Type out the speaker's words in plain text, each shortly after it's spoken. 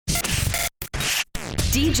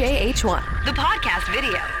DJ H1, the podcast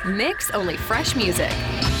video. Mix only fresh music.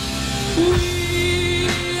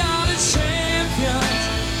 We are the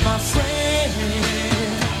champions, my friend.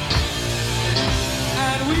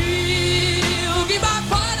 And we'll give our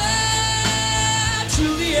fight to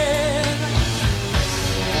the end.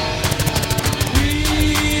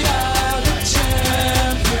 We are the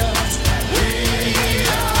champions. We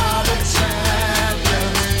are the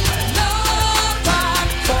champions. No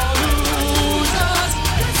time for losers.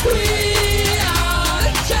 We are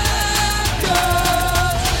the champions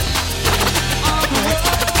of the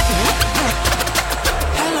world.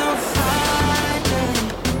 Hello, Friday.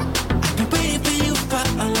 I've been waiting for you for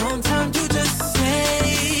a long time. You just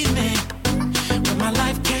saved me when my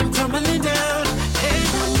life came crumbling down. And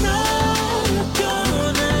I know you're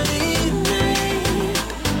gonna leave me.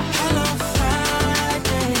 Hello,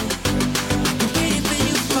 Friday. I've been waiting for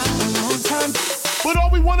you for a long time. But all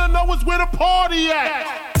we wanna know is where the party at.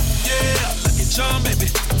 Yeah, look at John, baby.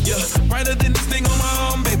 Yeah, brighter than this thing on my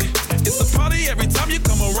arm, baby. It's a party every time you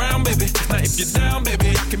come around, baby. Now if you're down, baby,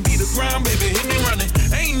 I can be the ground, baby. Hit me running.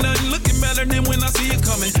 Ain't nothing looking better than when I see you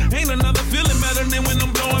coming. Ain't another feeling better than when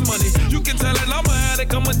I'm blowing money. You can tell that I'm an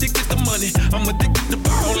addict, I'm addicted to money. I'm addicted to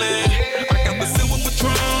ballin'. I got the silver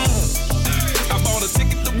Patron. I bought a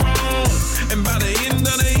ticket to Rome. And by the end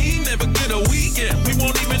of the evening, never get a weekend. We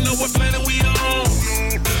won't even know what planet we on.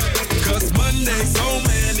 Cause Monday, so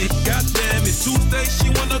many, goddamn it. Tuesday, she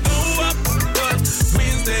wanna go up, but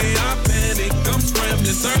Wednesday, I panic. I'm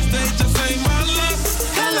scrambling. Thursday, just ain't my luck.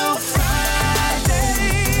 Hello, Friday.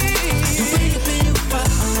 I've been waiting for you for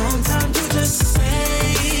a long time. You just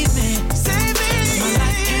saved me. Save me. My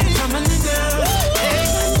life came crumbling down.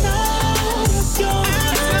 And I know you're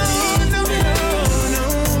gonna leave me.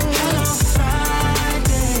 Hello,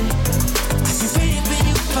 Friday. I've been waiting for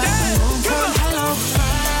you for a long time. Hello,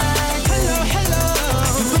 Friday. Hello.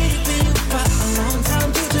 I've been waiting for you for a long time.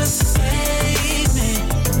 You just saved me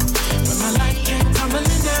when my life came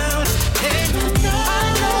tumbling down. And I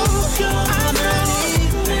know you're gonna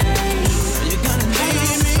leave me. You're gonna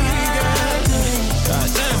leave me, Friday.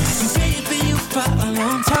 Goddamn. I've been waiting for you for a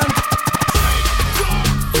long time.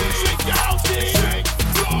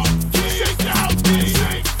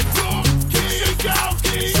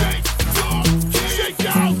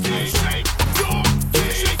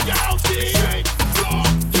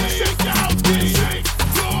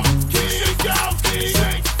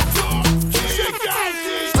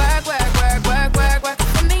 Work.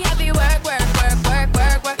 For me, I be work.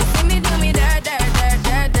 See me do me dirt.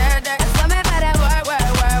 Tell me about that work.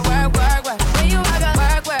 When you walk on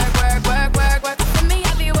work. For me, I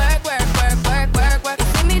be work.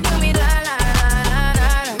 See me do me la.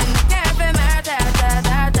 In the cafe, my ta.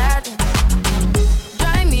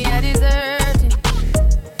 Drive me a dessert.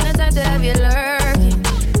 No time to have you lurking.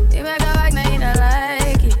 You make a like, now you don't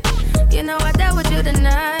like it. You know I dealt with you the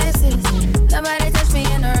nicest. Nobody touched me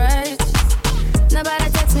in a righteous. Nobody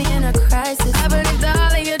text me in a crisis. I believed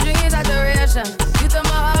all of your dreams are duration. You took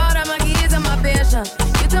my heart, all my keys, and my patience.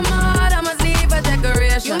 You took my heart, I must leave a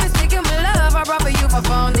decoration. You mistaken my love, I brought for you for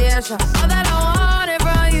foundation. All that I wanted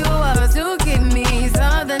from you was to give me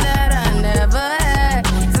something that I never had,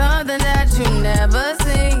 something that you never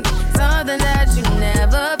seen, something that you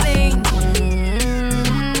never been.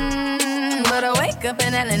 But I wake up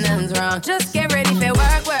and hell nothing's wrong. Just get ready for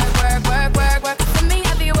work. For me,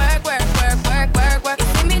 I be work.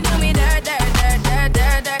 You see me do me dirt.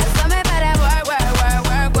 Tell me about that work.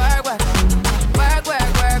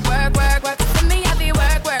 For me, I be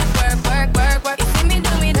work. You see me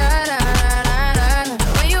do me dirt.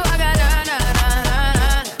 When you walk out,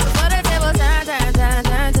 before the table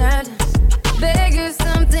turn. Beg you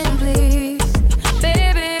something, please.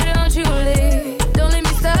 Baby, don't you leave. Don't leave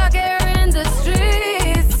me stuck here in the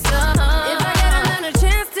streets. If I get another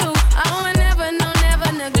chance to, I will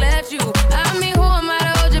never neglect you. I mean, who am I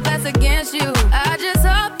to hold your best against you? I just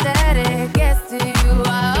hope that it gets to you. I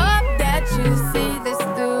hope that you see this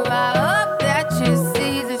through. I hope that you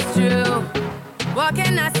see this true. What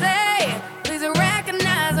can I say? Please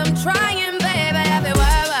recognize I'm trying, baby. I feel work.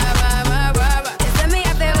 Tell me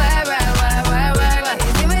I feel work.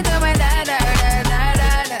 You see me do my da.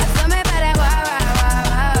 Tell me about that work.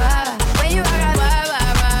 When you walk out,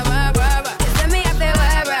 tell me I feel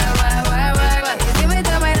work. You see me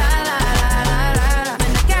do my la.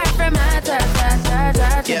 And I got from my ta.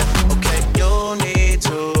 Yeah, okay, you need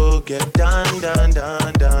to get done.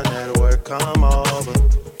 That work come over.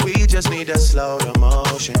 We just need to slow the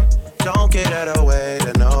motion. Don't get out of the way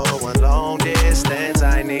to no one. Long distance,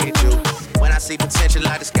 I need you. When I see potential,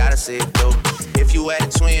 I just gotta see it through. If you had a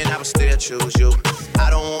twin, I would still choose you. I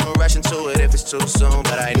don't wanna rush into it if it's too soon,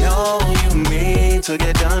 but I know you need to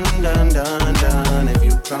get done if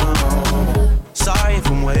you come. Sorry if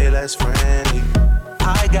I'm way less friendly.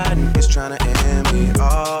 I got niggas tryna end me.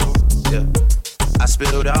 Oh, yeah. I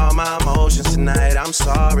spilled all my emotions tonight, I'm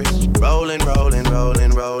sorry. Rolling.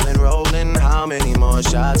 How many more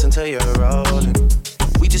shots until you're rolling?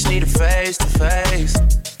 We just need a face to face.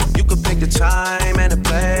 You could pick the time and the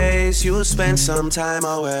place. You'll spend some time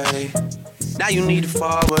away. Now you need to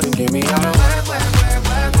forward and give me all the work.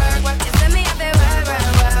 You send me up there, work.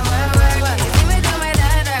 You see me do my da.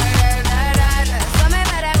 So me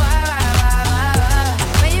better work.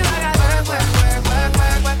 When you walk out,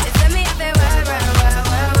 work. You send me up there, work.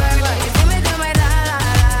 You see me do my da.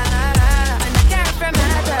 And I can't from my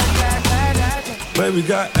Baby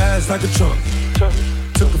got ass like a trunk.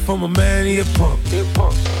 Took it from a man, he a punk.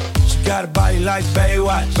 She got a body like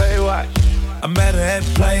Baywatch. I met her at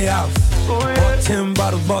Playhouse. Bought 10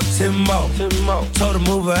 bottles, bought 10 more. Told her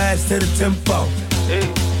move her ass to the tempo.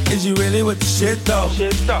 Is you really with the shit though?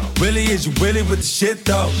 Really, is you really with the shit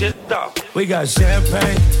though? We got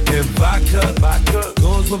champagne and vodka.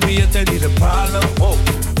 Goons with me if they need a problem.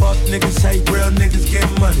 Fuck niggas, hate real niggas, get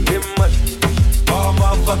money. All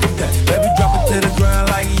motherfucking day. Baby, drop it to the ground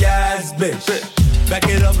like yes, bitch. Back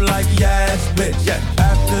it up like yes, bitch.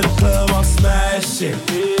 After the club, I'm smashing.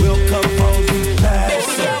 We'll come home and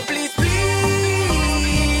pass it.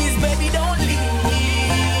 Please, baby, don't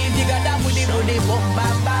leave. You got that booty, boom,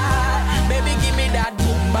 bamba. Baby, give me that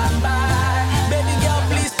boom, bamba. Baby girl,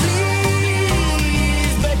 please,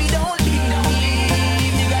 baby, don't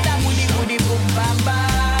leave. You got that booty, boom, bamba.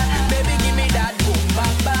 Baby, give me that boom,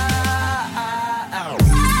 bamba.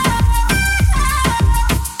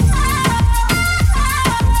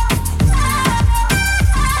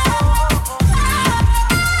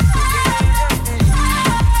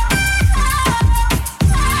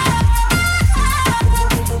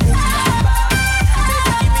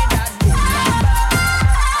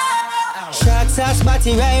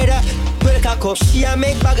 Body rider, break a cup. She a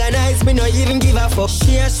make bag of nice, me no even give a fuck.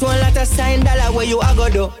 She a show lot of sign dollar where you a go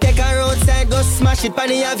do. Take her outside, go smash it on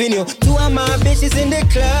the avenue. Two of my bitches in the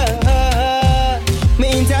club.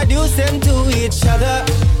 Me introduce them to each other.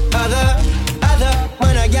 Other,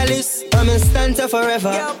 man a gal is, I'm in stanza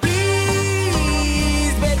forever. Girl,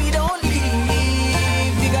 please, baby, don't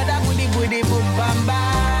leave. You got that booty, boom, bamba.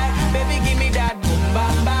 Baby, give me that boom,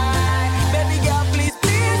 bamba. Baby girl, please.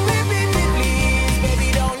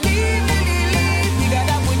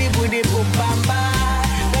 Boom bamba,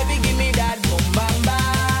 baby give me that boom bamba.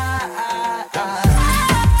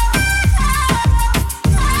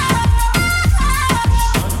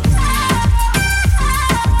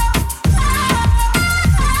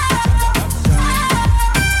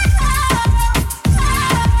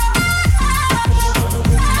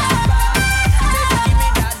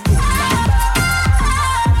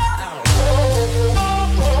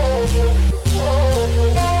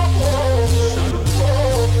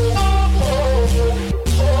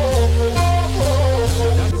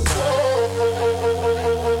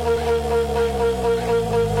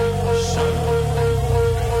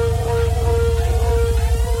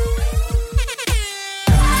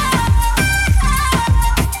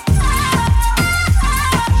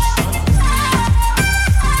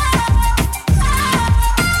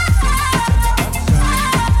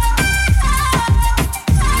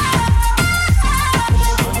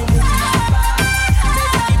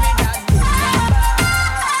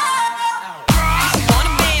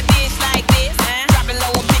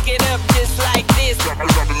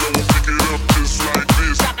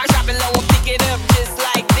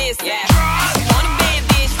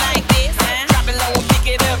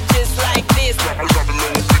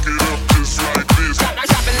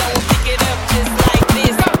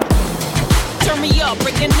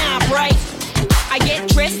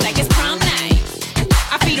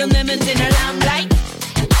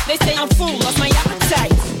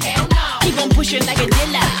 pushing like a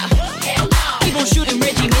Dilla. Keep on shooting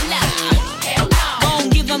Reggie Mila.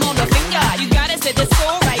 Won't give them all the finger. You gotta set the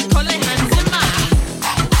score right. Call it hands in my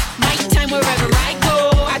nighttime wherever I go.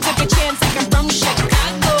 I took a chance like I'm from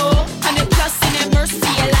Chicago. 100 plus in that Mercy,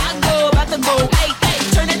 I go. About to go, hey, hey,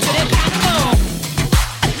 turn it to the Congo.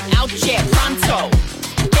 Out yet, pronto.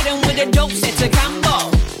 Hit him with a dope, it's a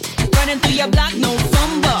combo. Running through your block, no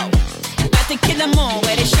fumble. About to kill them all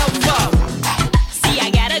where the show go.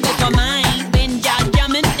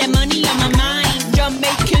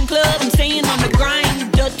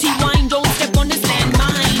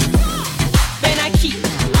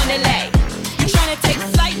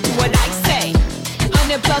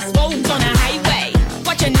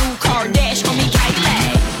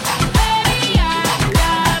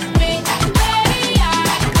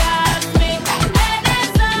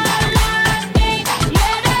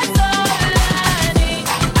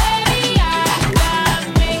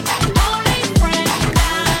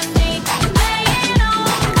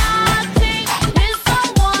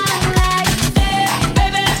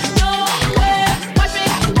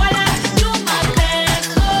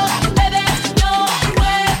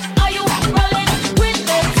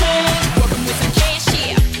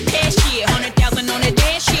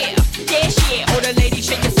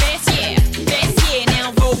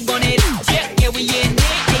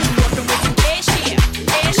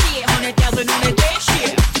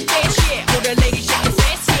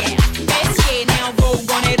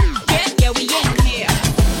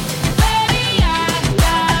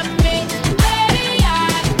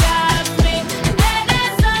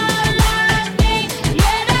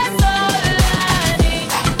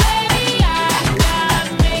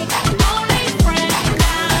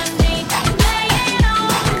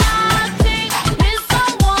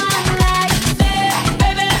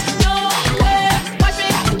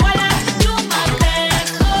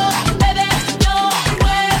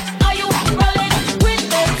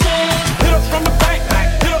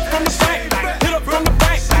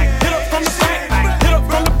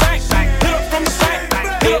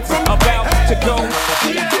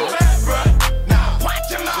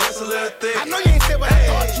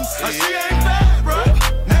 She ain't bad, bro.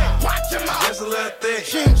 Now watch him out. Just a little thick.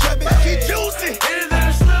 She ain't chubby, she juicy. Anything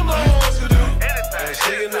the slim hoes can do. Anything.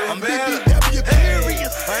 She can do better.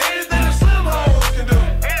 Anything the slim hoes can do.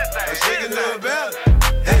 Anything. She can do better.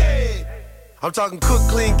 Hey. I'm talking cook,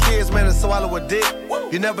 clean kids, man, and swallow a dick.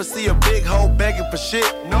 You never see a big hoe begging for shit.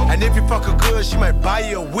 And if you fuck her good, she might buy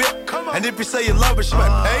you a whip. And if you say you love her, she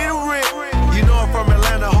might pay the rent. You know I'm from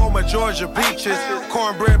Atlanta, home of Georgia beaches.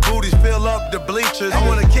 Cornbread booties fill up the bleachers. I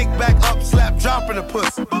wanna kick back up, slap, drop in the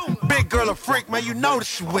pussy. Big girl a freak, man, you know that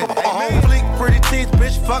she with it. Fleek, pretty teeth,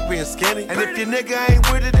 bitch, fuck being skinny. And if your nigga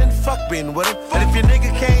ain't with it, then fuck being with him. And if your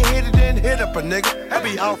nigga can't hit it, then hit up a nigga. I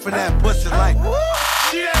be off in that pussy like,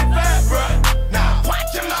 she ain't bad, bro. Now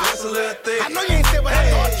watch him out. Just a little thick. I know you ain't said what I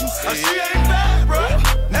thought you said. She ain't bad, bro.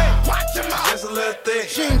 Now watch him out. Just a little thick.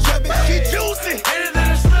 She ain't chubby, she juicy. Anything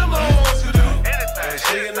the slim hoes can do. Anything.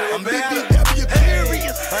 She can do better.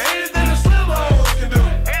 Anything the slim hoes can do.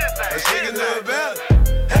 Anything. She can do better.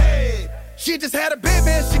 Hey, she just had a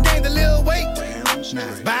baby and she gained a little weight.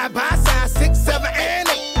 Now bye size 6, 7, and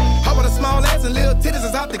 8. How about a small ass and little titties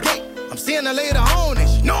is out the gate. I'm seeing her later on and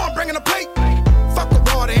she know I'm bringing a plate. Fuck the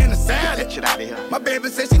water and the salad. Get out of here. My baby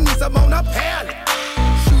says she needs some on her palate.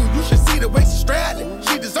 Shoot, you should see the way she's straddling.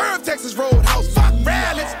 She deserves Texas Roadhouse. Fuck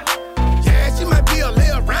rallies. Yeah, she might be a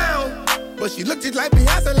little round, but she look just like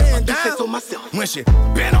Beyonce laying down. So myself. When she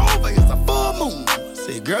bent over, it's a full moon.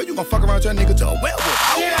 Say, girl, you gon' fuck around your nigga to a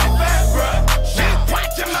werewolf. She ain't bad, bro. Now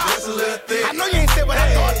watch him out. Just a little thick. I know you ain't said what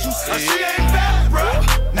I thought you said. She ain't bad, bro.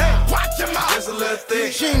 Now watch him out. Just a little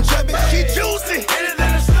thick. She ain't chubby, she juicy. Anything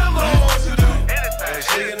the slim hoes can do.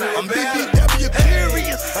 She can do better. Anything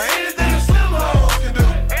the slim hoes can do.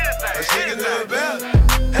 She can do better.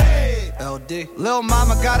 Hey. LD. Lil'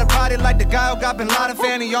 mama got a body like the guy who got Bin Laden.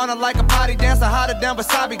 Fanny on her like a potty dancer, hotter than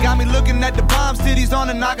wasabi. Got me looking at the bomb cities on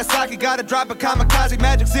the Nagasaki. Gotta drop a kamikaze,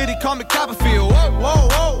 Magic City, call me Copperfield. Whoa, whoa,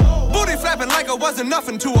 whoa. Booty flapping like I wasn't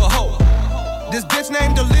nothing to a hoe. This bitch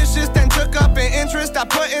named Delicious, then took up an interest. I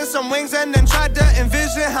put in some wings and then tried to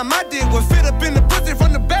envision how my dick would fit up in the pussy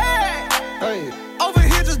from the back. Hey. Over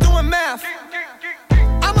here just doing math.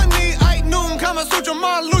 I'ma need Ike Newton, Kama Sutra,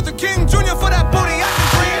 Martin Luther King Jr. for that booty I can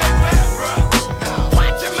breathe.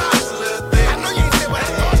 Watch him out. I know you ain't said what I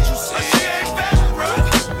thought you said. She ain't bad, bro.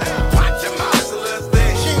 Watch him out.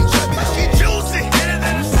 She ain't chubby, she juicy.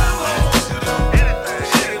 Anything the slim hoes can do. Anything.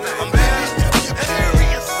 She can do better.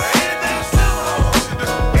 Anything the slim hoes can do.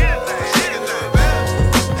 Anything. She can do better.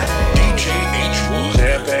 DJ H1.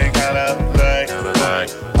 Champagne kinda like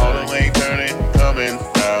all the way turning, coming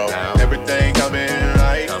out. Everything coming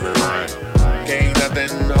right. Can't nothing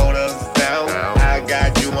hold us down. I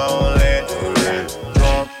got you on that.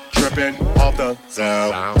 Drunk, tripping off the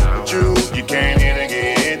sound. But you can't even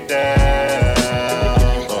get down.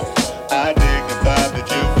 I dig the vibe that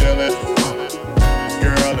you feeling,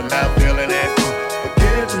 girl, and I'm feeling it.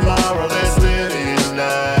 Forget tomorrow, let's live it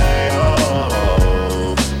tonight.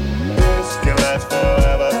 Oh, this can last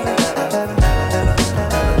forever.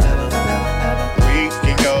 We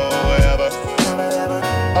can go wherever.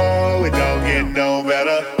 Oh, it don't get no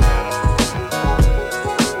better.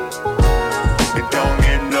 It don't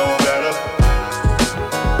get no better.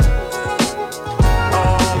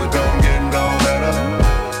 Oh, it don't get no better.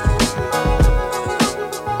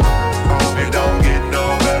 Oh, it don't get no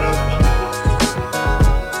better.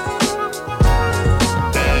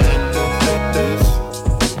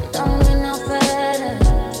 Don't get no better.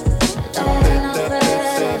 Don't get no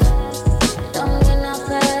better. Don't get no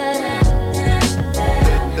better.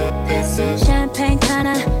 Champagne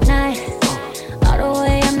kinda night. All the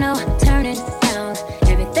way I'm no turning down.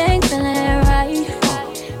 Everything feeling right.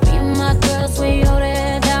 Me and my girls, we hold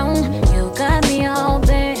it down. You got me all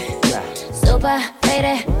big. Super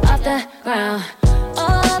lady off the ground.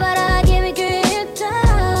 Oh, but I give it good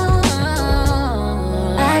down.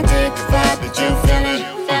 I dig the vibe that you feeling.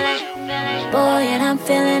 Boy, and I'm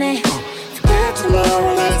feeling it. Forget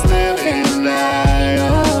tomorrow, let's live it tonight.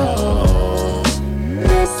 Oh,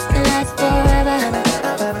 this can last forever.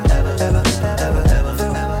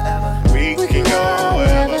 We can go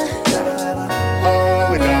wherever.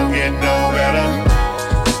 Oh, it don't get no better.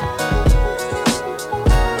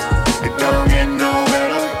 It don't get no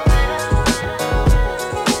better.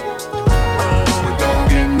 Oh, it don't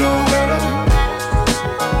get no better.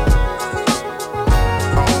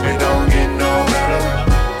 Oh, it don't get no better.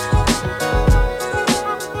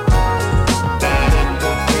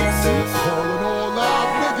 Calling all our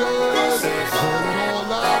niggas. Calling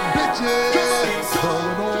all our bitches.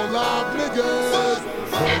 Calling all our niggas.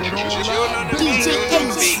 Calling all our DJ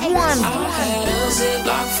H1. I had a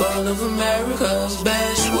Ziploc full of America's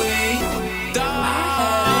best weed. I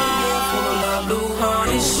had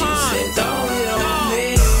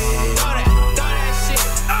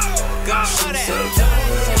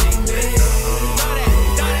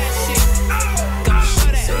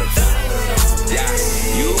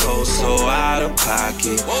out of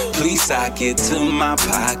pocket. Please sock it to my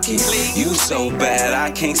pocket. You so bad,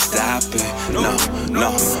 I can't stop it. No,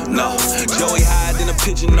 no, no. Joey higher than a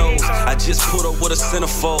pigeon nose. I just put up with a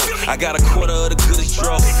centerfold. I got a quarter of the goodest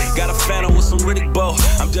draw. Got a Phantom with some Riddick bow.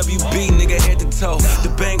 I'm WB, nigga, head to toe. The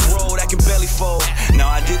bank roll, that can barely fold. No,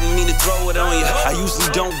 I didn't mean to throw it on you. I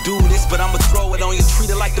usually don't do this, but I'ma throw it on you. Treat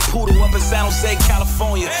it like the poodle up in San Jose,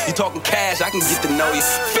 California. You talking cash, I can get to know you.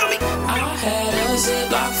 Feel me? I had a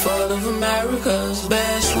Ziploc full of America's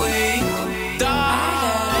best weed. I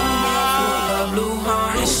had a mouthful of blue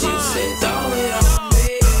honey. She said, throw it on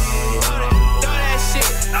me. Throw that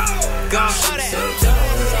shit. Go. She said, throw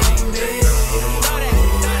it on me.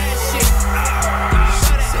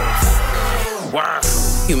 Wow.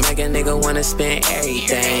 You make a nigga wanna spend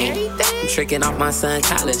everything. I'm tricking off my son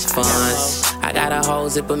college funds. I got a whole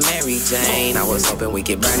zip of Mary Jane. I was hoping we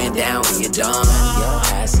could burn it down when you're done. Your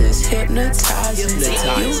ass is hypnotizing.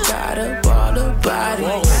 You got a baller body.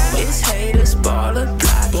 It's haters baller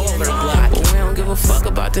blocking. But we don't give a fuck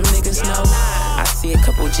about them niggas, no. I see a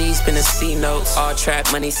couple G's spinning C notes. All trap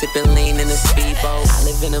money sipping lean in a speedboat. I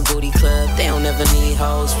live in a booty club, they don't ever need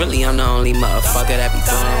hoes. Really, I'm the only motherfucker that be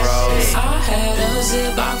throwing rolls. I had a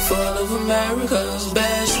Ziploc full of America's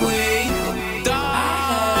best weed. I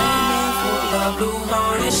had a mouthful of blue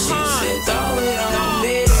honey. She said, throw it on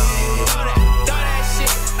me. Throw that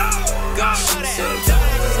shit. Go. She said, throw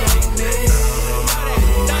it on me.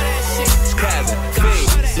 Throw that shit. Cousin, big,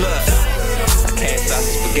 look. Can't stop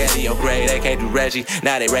spaghetti on grade, they can't do Reggie.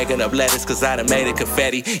 Now they raking up letters cause I done made it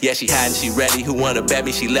confetti. Yeah, she hiding, she ready. Who wanna bet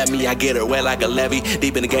me? She let me, I get her wet like a levee.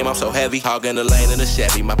 Deep in the game, I'm so heavy. Hogging the lane in a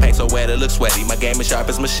Chevy. My paint so wet, it looks sweaty. My game is sharp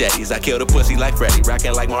as machetes. I kill the pussy like Freddy.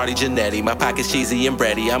 Rockin' like Marty Jannetty. My pockets cheesy and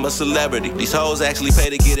bready. I'm a celebrity. These hoes actually pay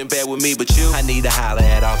to get in bed with me, but you, I need to holler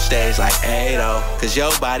at off stage like Ado. Cause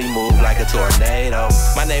your body move like a tornado.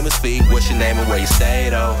 My name is Feek, what's your name and where you stay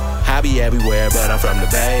though? I be everywhere, but I'm from the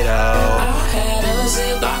Bay though. I had a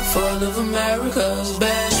Ziploc full of America's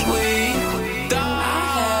best weed. I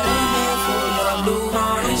had a handful of blue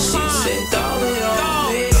honey. She said, throw it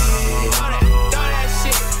on me. Throw that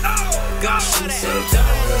shit. Go. She said, throw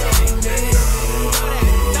it on me.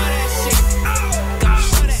 Throw that shit. Go.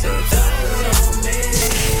 She said, throw it on me.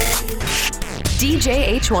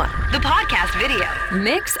 DJ H1, the podcast video.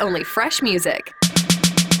 Mix only fresh music.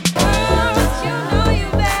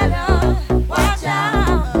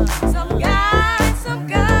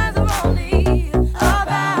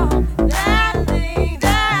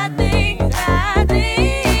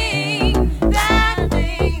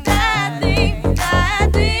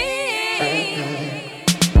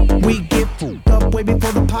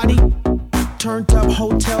 Before the party, turned up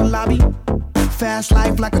hotel lobby, fast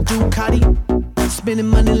life like a Ducati, spending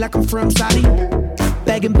money like I'm from Saudi,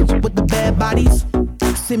 bagging bitches with the bad bodies,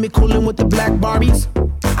 see me coolin' with the black Barbies.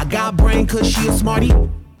 I got brain cause she a smarty,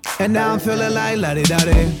 and now I'm feeling like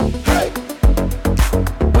la-di-da-di. Hey!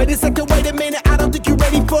 Wait a second, wait a minute, I don't think you're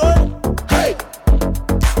ready for it. Hey!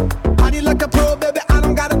 Party like a pro, baby, I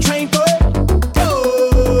don't gotta train for it.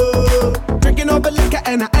 Oh! Drinking all the liquor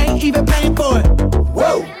and I ain't even paying for it.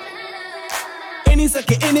 Whoa! Any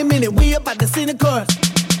second, any minute, we about to see the chorus.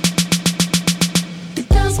 The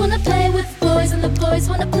girls wanna play with boys and the boys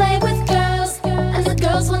wanna play with girls. And the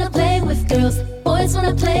girls wanna play with girls. Boys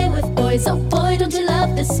wanna play with boys. Oh boy, don't you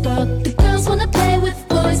love this world? The girls wanna play with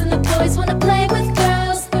boys and the boys wanna play with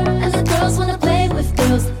girls. And the girls wanna play with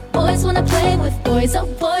girls. Boys wanna play with boys. Oh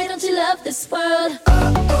boy, don't you love this world?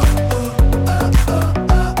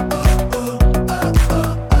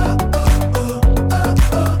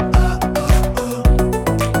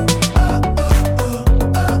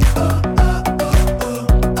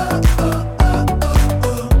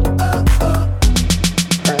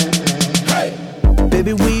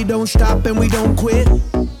 Don't stop and we don't quit.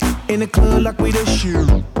 In the club like we the shit.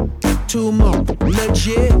 Too much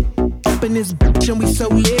legit. Up in this bitch and we so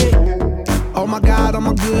lit. Oh my God, oh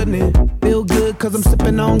my goodness. Feel good cause I'm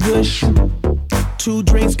sipping on good shit. 2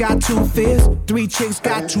 drinks got 2 fists. 3 chicks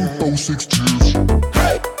got 2, 4, 6 cheers.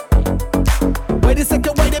 Hey! Wait a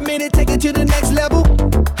second, wait a minute, take it to the next level.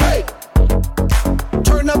 Hey!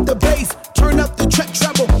 Turn up the bass, turn up the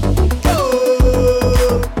treble.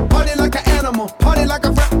 Oh! Party like an animal, party like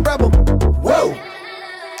a rebel. Whoa!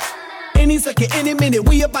 Any second, any minute,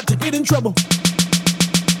 we about to get in trouble.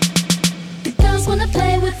 The girls wanna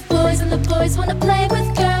play with boys and the boys wanna play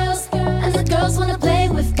with girls. And the girls wanna play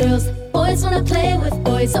with girls. Boys wanna play with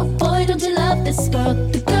boys. Oh boy, don't you love this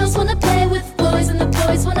world? The girls wanna play with boys and the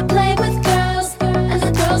boys wanna play with girls. And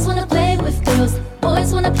the girls wanna play with girls.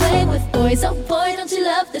 Boys wanna play with boys. Oh boy, don't you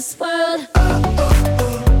love this world?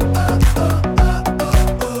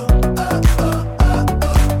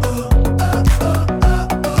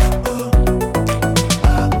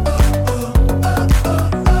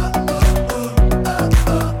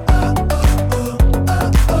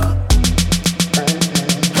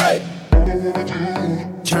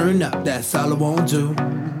 Turn up, that's all I won't do.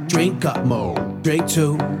 Drink up more, drink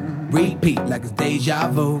two. Repeat like it's deja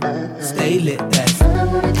vu. Stay lit, that's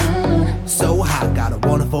so hot, got a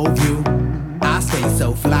wonderful view. I stay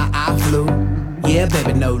so fly, I flew. Yeah,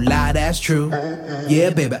 baby, no lie, that's true. Yeah,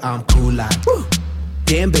 baby, I'm cool like woo.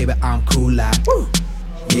 Damn, baby, I'm cool like woo.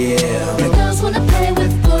 Yeah. The girls wanna play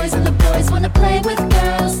with boys and the boys wanna play with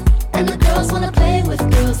girls. And the girls wanna play with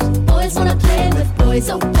girls. Boys wanna play with boys.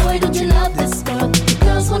 Oh boy, don't you love this girl? The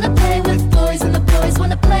girls wanna play with boys and the boys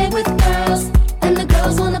wanna play with girls. And the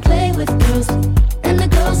girls wanna play with girls. And the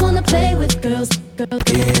girls wanna play with girls. Yeah.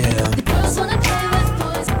 The girls wanna play with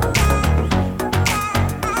boys. The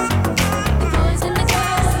boys and the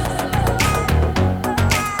girls.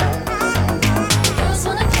 The girls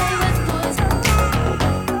wanna play with boys.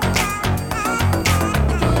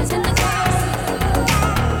 The boys and the girls.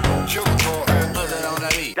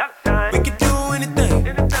 We can do anything.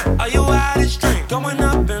 Are you out of strength? Going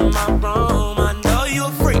up in my room. I know you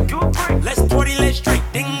a freak. Let's party, let's drink.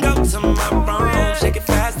 Then go to my room. Shake it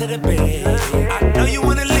fast to the bed. I know you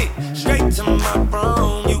wanna leave. Straight to my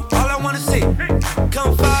room. You all I wanna see.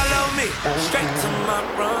 Come follow me. Straight to my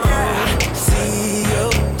room. I see you,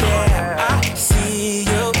 yeah. I see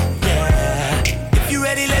you, yeah. If you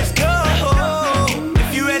ready, let's go.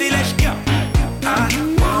 If you ready, let's go. I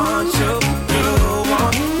want you.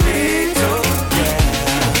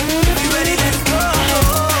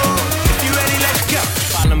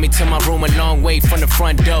 To my room a long way from the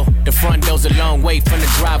front door. The front door's a long way from the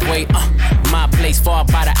driveway. My place far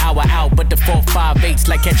by the hour out, but the 458's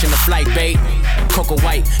like catching a flight, babe. Coco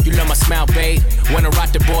White, you love my smile, babe. When I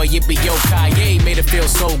rock the boy, it be yo Kanye. Made her feel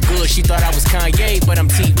so good, she thought I was Kanye, but I'm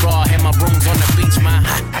T-Raw and my room's on the beach, my.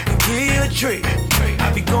 I can give you a treat.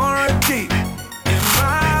 I be going real deep in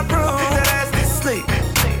my room. Put that ass to sleep.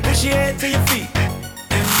 Push your head to your feet.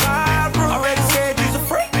 In my room, already said you's a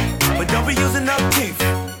freak, but don't be using up teeth.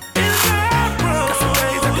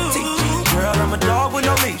 I'm a dog with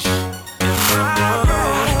no leash.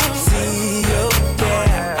 See you,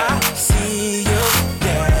 yeah. I see you,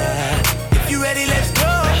 yeah. If you ready, let's go.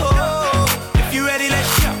 If you ready,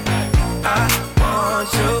 let's go. I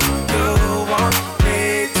want you, you want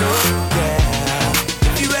me to,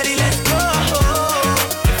 yeah. If you ready, let's go.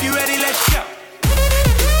 If you ready, let's go.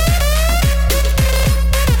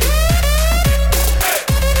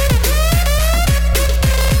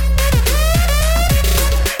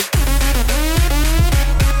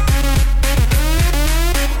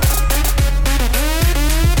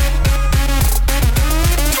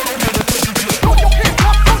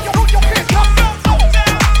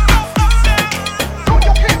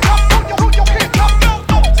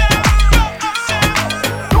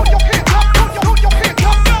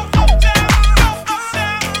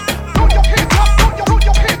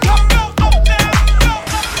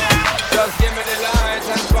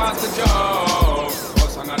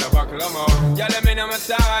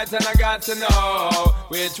 And I got to know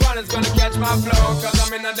which one is gonna catch my flow. Cause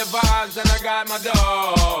I'm in the vibes and I got my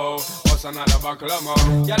dough. What's another buckle of more?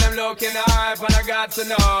 Yeah, them looking hype and I got to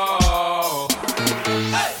know.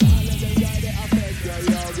 Hey!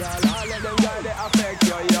 Let them guide it affect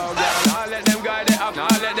yo, yo, girl. Now let them guide it up. Now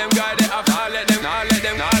let them guide it up. Now let them, now let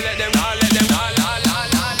them, now let them, now let them, now let them.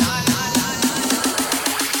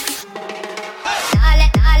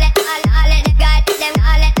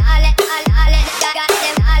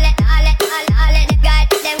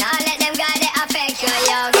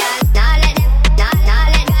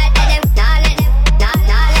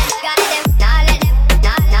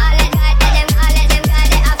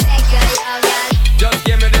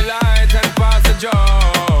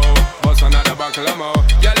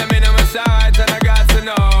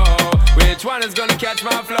 Is gonna catch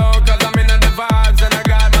my flow, cause I'm in the vibes and I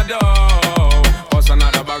got my dough. What's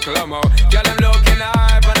another buckle of more? Girl, I'm looking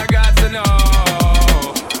hype and I got to know.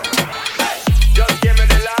 Just give me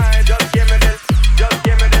the line, just give me the, just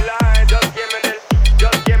give me the line, just give me the,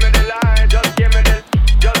 just give me the line, just give me the,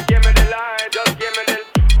 just give me the line, just give me the,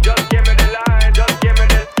 just give me the line, just give me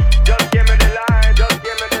the, just give me the line, just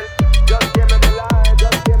give me the, just give me the line,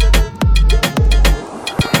 just give me the.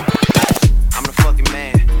 I'm the fucking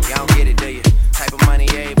man, y'all don't get it, do you? Type of money,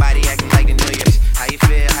 everybody acting like the New Year's. How you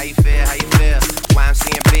feel? How you feel? How you feel?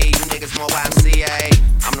 YMCMB, you niggas more YMCA.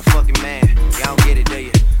 I'm the fucking man, y'all don't get it, do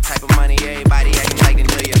you? Type of money, everybody acting like the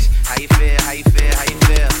New Year's. How you feel? How you feel? How you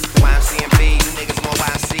feel? YMCMB, you niggas more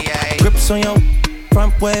YMCA. Grips on your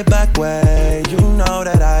front way, back way. You know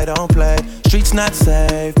that I don't play. Streets not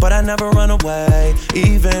safe, but I never run away,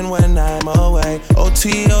 even when I'm away.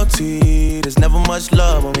 OT, OT, there's never much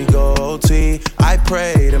love when we go OT. I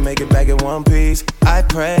pray to make it back in one piece. I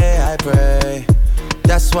pray,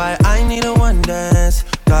 That's why I need a one dance.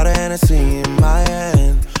 Got a Hennessy in my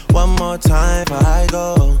hand. One more time before I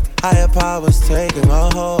go. Higher powers taking a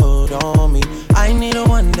hold on me. I need a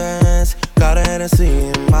one dance. Got a Hennessy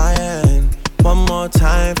in my hand. One more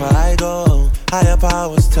time before I go. Higher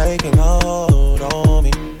powers taking a hold on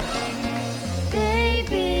me.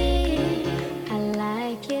 Baby, I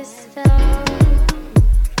like your style.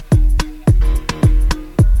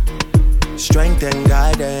 Strength and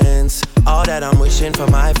guidance, all that I'm wishing for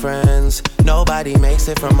my friends. Nobody makes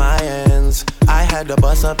it from my ends. I had to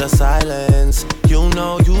bust up the silence. You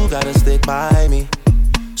know you gotta stick by me.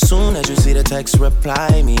 Soon as you see the text,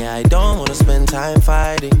 reply me. I don't wanna spend time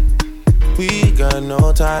fighting. We got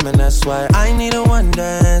no time and that's why I need a one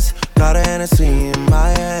dance. Got a Hennessy in my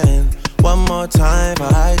hand. One more time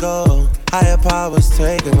before I go. Higher powers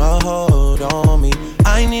taking a hold on me.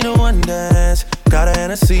 I need a one dance. Got a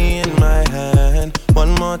Hennessy in my hand.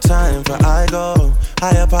 One more time before I go.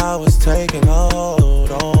 Higher powers taking a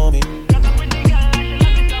hold on me.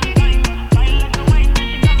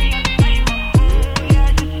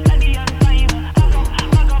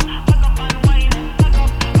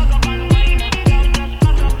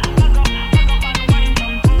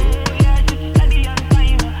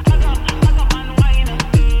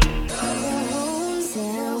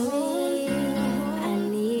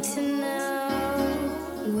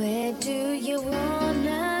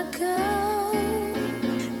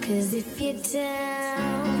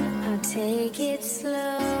 Down, I'll take it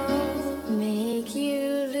slow, make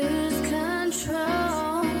you lose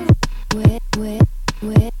control. Wet, wet, wet,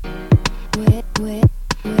 wet, wet, wet, wet,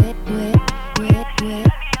 wet, wet, wet,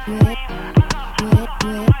 wet,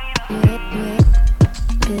 wet, wet, wet.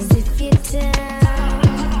 'Cause if you're down,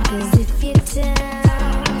 'cause if you're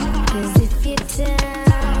down, 'cause if you're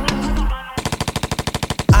down.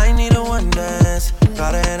 I need a one dance,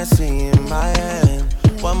 got a Hennessy in my hand.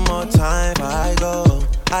 One more time before I go.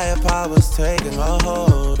 Higher powers taking a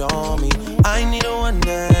hold on me. I need a one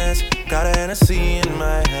dance. Got a Hennessy in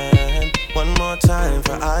my hand. One more time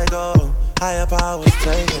before I go. Higher powers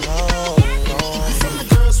taking a hold on me. From the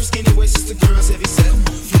girls with skinny waists to the girls heavy set.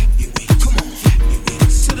 Flap your wing, come on, flap your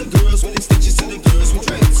wings. To the girls with extensions, to the girls with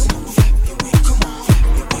dreads. Come on, flap your wing, come on, flap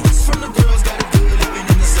your wings. From the girls got it good living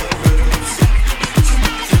in the suburbs. Come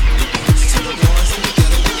on, flap your wings. To the ones in the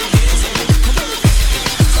ghetto with their hands up.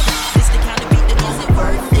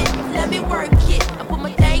 Let me work it. I put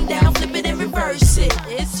my thing down, flip it and reverse it.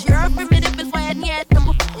 It's your primitive is why yet.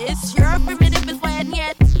 It's your primitive is why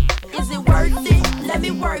yet. Is it worth it? Let me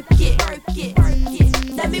work it. Work it. Work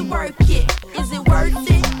it. Let me work it. Is it worth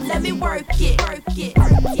it? Let me work it. Work it.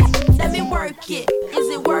 Work it. Let me work it. Is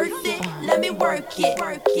it worth it? Let me work it.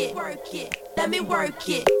 Work it. Work it. Let me work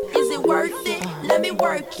it. Is it worth it? Let me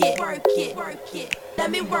work it. Work it. Work it. Let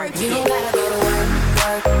me work it. You don't gotta go to work,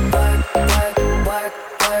 work, work, work, work,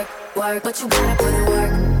 work, work, but you gotta put in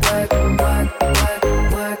work, work, work, work,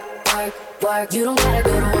 work, work, work. You don't gotta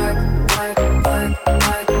go to work, work, work, work,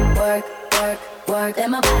 work, work, work. Let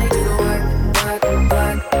my body do the work, work,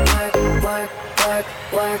 work, work, work, work,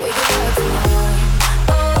 work. We can work from home,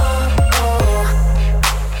 oh, oh.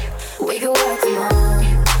 We can work from home,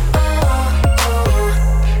 oh, oh.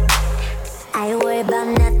 I ain't worried about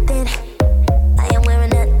nothing. I am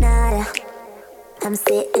wearing a nada. I'm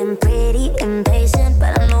sitting pretty impatient,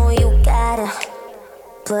 but I know you gotta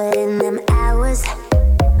put in them hours.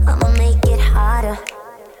 I'ma make it harder.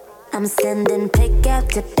 I'm sending pick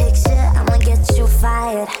after picture. I'ma get you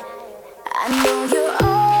fired. I know you're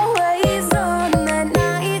always on that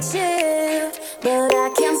night shift, but I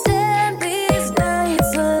can't stand these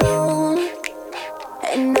nights alone.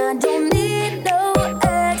 And I don't need no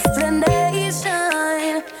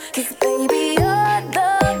explanation, 'cause baby you're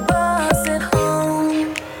the boss at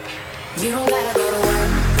home. You don't gotta go to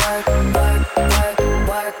work, work, work, work,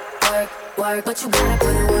 work, work, work, but you gotta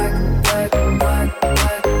put in work, work, work,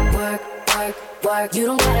 work, work, work, work. You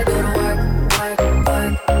don't gotta go to work, work,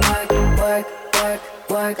 work, work, work, work,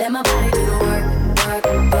 work. Let my body do the work, work,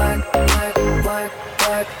 work, work, work,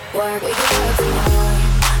 work, work. We can work from home,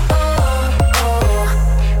 oh, oh.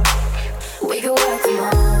 We can work from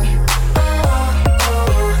home, oh,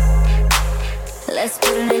 oh. Let's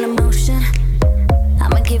put it in motion.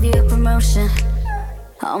 I'ma give you a promotion.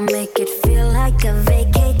 I'll make it feel like a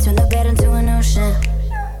vacate. Turn the bed into an ocean.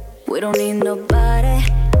 We don't need nobody.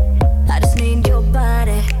 I just need your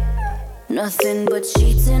body. Nothing but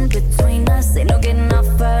sheets in between us. Ain't no getting off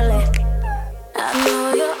early. I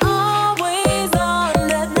know you're always on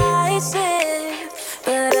that night shift,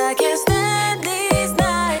 but I can't stand these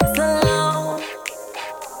nights alone.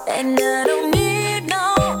 And I don't need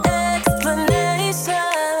no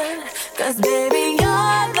explanation, 'cause baby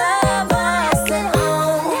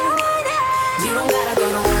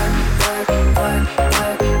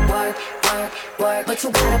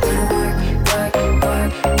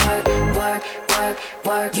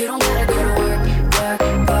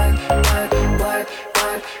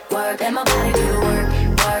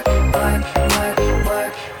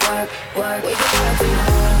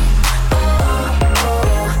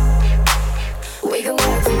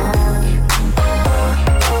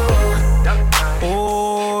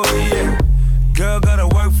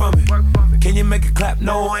make it clap,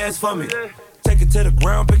 no hands for me. Take it to the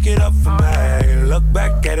ground, pick it up for me. Look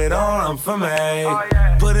back at it all, I'm for me.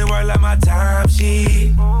 Put in work like my time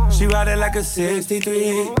sheet. She ride it like a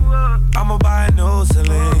 63. I'ma buy a new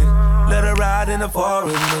Celine. Let her ride in the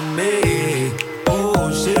forest with me.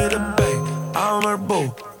 Oh, she the babe, I'm her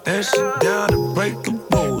boo. And she down to break the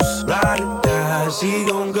rules. Ride it down, she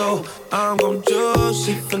gon' go. I'm gon' choose,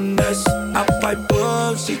 she finesse. I fight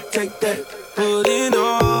book, she take that. Put in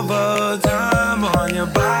overtime on your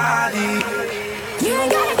body. You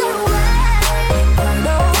ain't gotta go to work,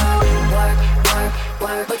 no.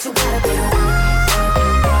 Work, but you gotta be to work.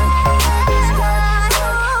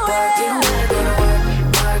 You don't gotta go to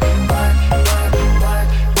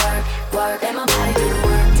work. Let my body do the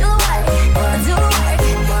work. Do the work.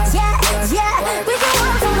 Yeah. We can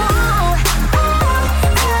work from home.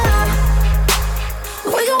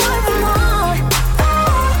 We can work from home.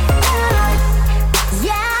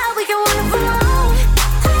 Yeah, we can work from home.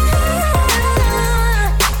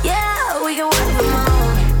 Yeah, we can work from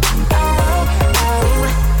home.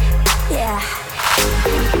 Yeah.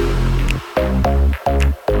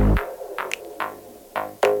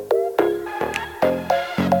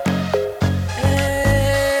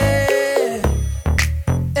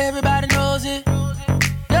 Everybody knows it.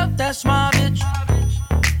 Yep, that's my bitch.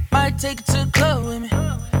 Might take it to the club with me,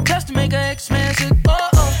 just to make her ex-man sick. Oh.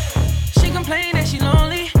 She complained that she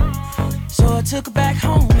lonely, so I took her back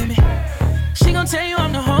home with me. She gon' tell you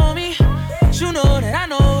I'm the homie, but you know that I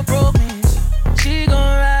know what broke means. She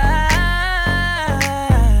gon' ride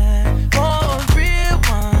for a real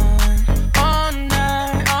one all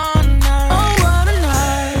night. Oh, what a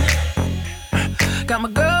night. Got my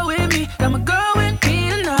girl with me, tonight.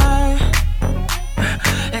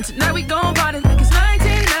 And tonight we gon' party like it's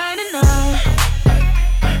 1999.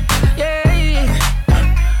 Yeah.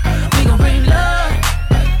 We gon' bring love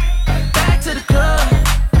back to the club.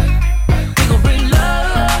 We gon' bring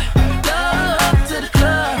love to the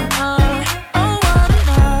club. Oh, what a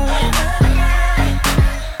night.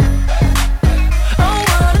 Oh,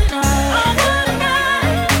 what a night.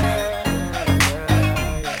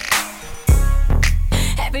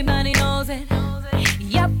 Everybody knows it.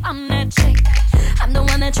 Yep, I'm that chick. I'm the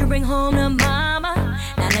one that you bring home to mama.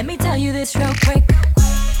 Now let me tell you this real quick.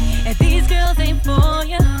 If these girls ain't for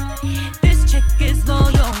you, this chick is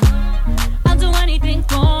loyal. I'll do anything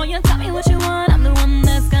for you. Tell me what you want. I'm the one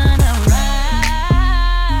that's gonna ride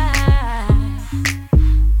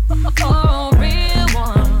for a real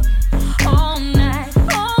one all night.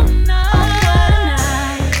 Oh, what a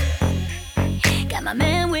night. Got my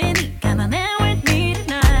man with me,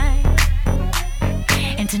 tonight.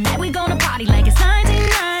 And tonight we gonna party like it's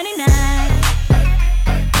 1999.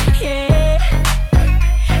 Yeah.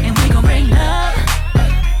 And we gon' bring love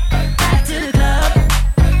back to the club.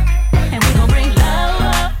 And we gon' bring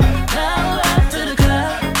love to the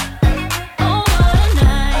club. Oh, what a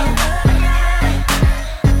night.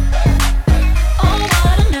 Oh,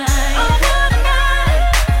 what a night.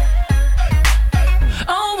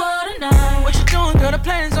 Oh, what a night. What you doing, girl? The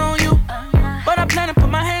plan's on you. But I plan to put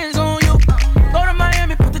my hands on you. Go to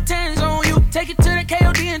Miami, put the tens on you. Take it to the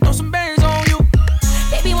KOD and throw some bands on you.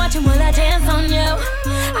 Baby, watching while I dance on you.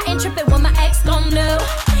 I ain't tripping what my ex gon' do.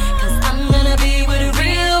 Cause I'm gonna be with a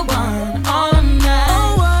real one all night.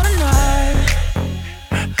 Oh, what a night.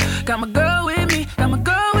 Got my girl with me,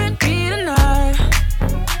 tonight.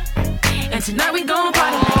 And tonight we gon'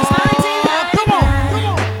 party like it's 1999. Come on.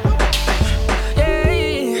 Yeah.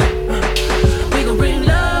 We gon' bring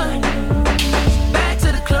love back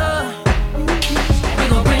to the club. We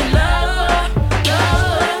gon' bring love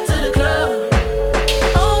to the club.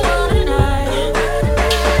 Oh, what a night.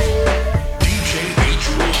 DJ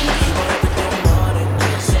Derulo. You gon' have to do more than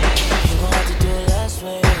just. You gon' have to do it less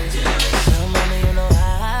ways. Tell mama you know I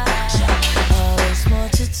always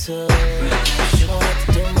want you to. You gon' have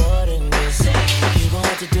to do more than this. You gon'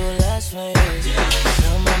 have to do it less ways.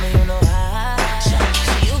 Tell mama you know I. So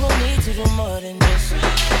you gon' need to do more than this.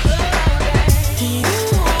 You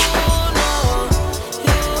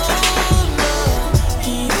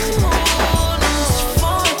know, it's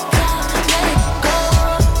for God, let it go.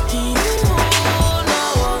 You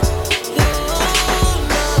know,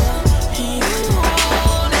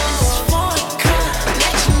 it's for God,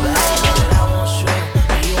 let you know. But I want you,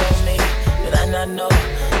 you want me, but I not know.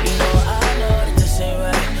 You know that this ain't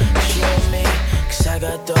right. 'Cause you want me, 'cause I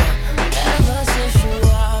got dough. Ever since you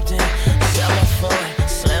walked in, sell my phone,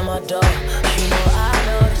 slam my door. You know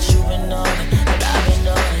that you've been on it, but I've been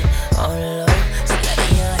on the low. So let me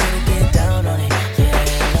out here to get down on it. Yeah,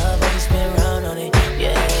 love always been round on it.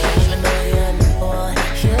 Yeah, even though you're number one,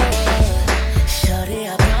 yeah. Shorty,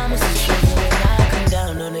 I promise it's true when I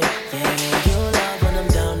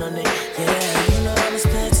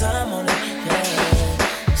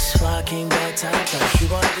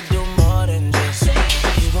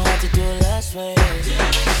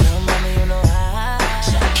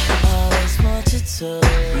too.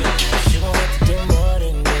 You gon' have to do more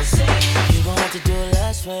than this. You gon' have to do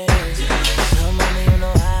less ways. So mommy, you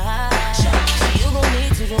know I. So you gon'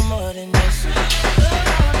 need to do more than this.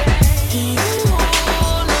 You know.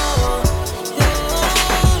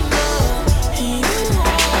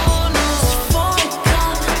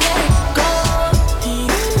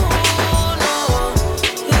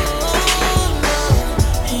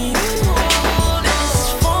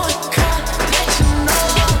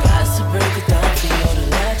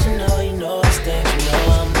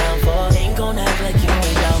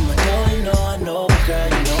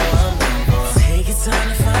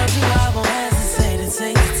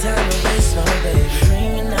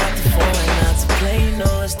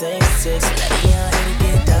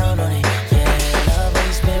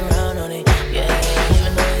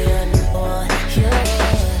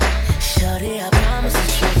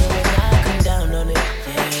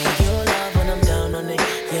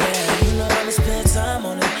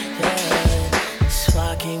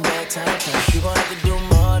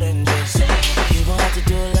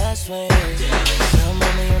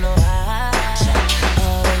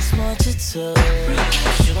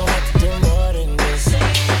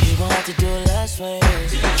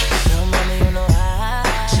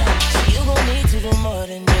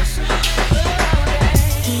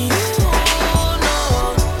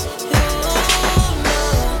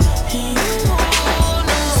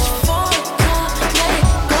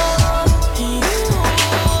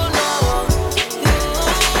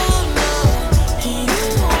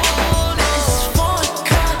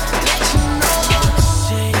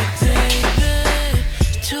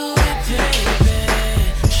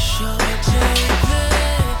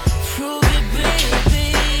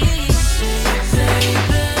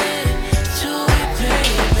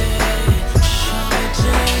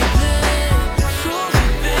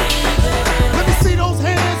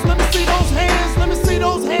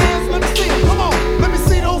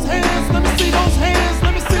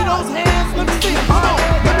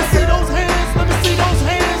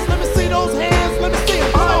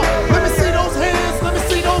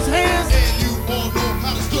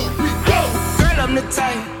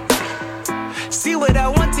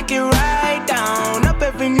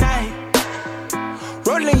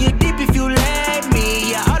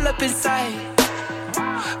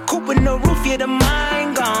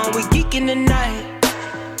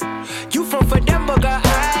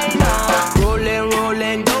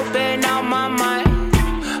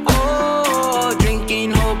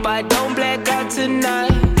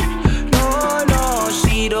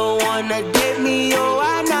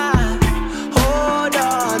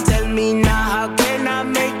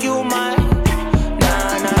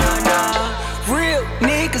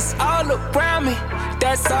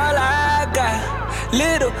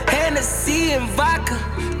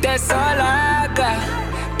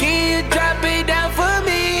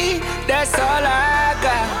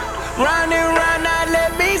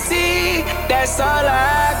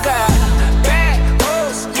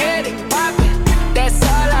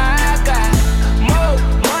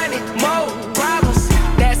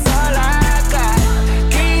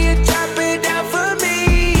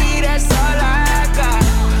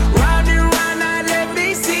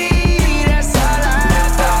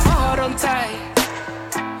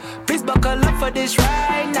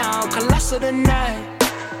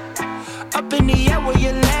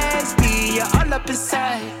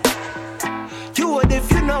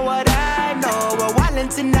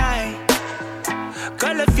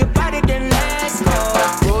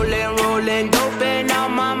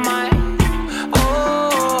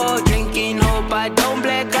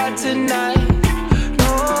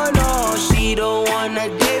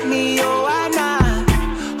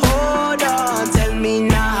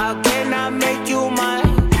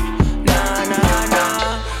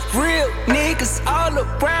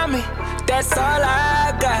 That's all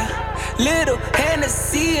I got. Little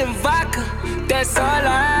Hennessy and vodka. That's all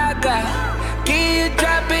I got. Can you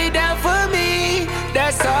drop it down for me?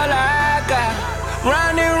 That's all I got.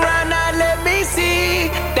 Round and round, now let me see.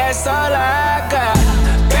 That's all I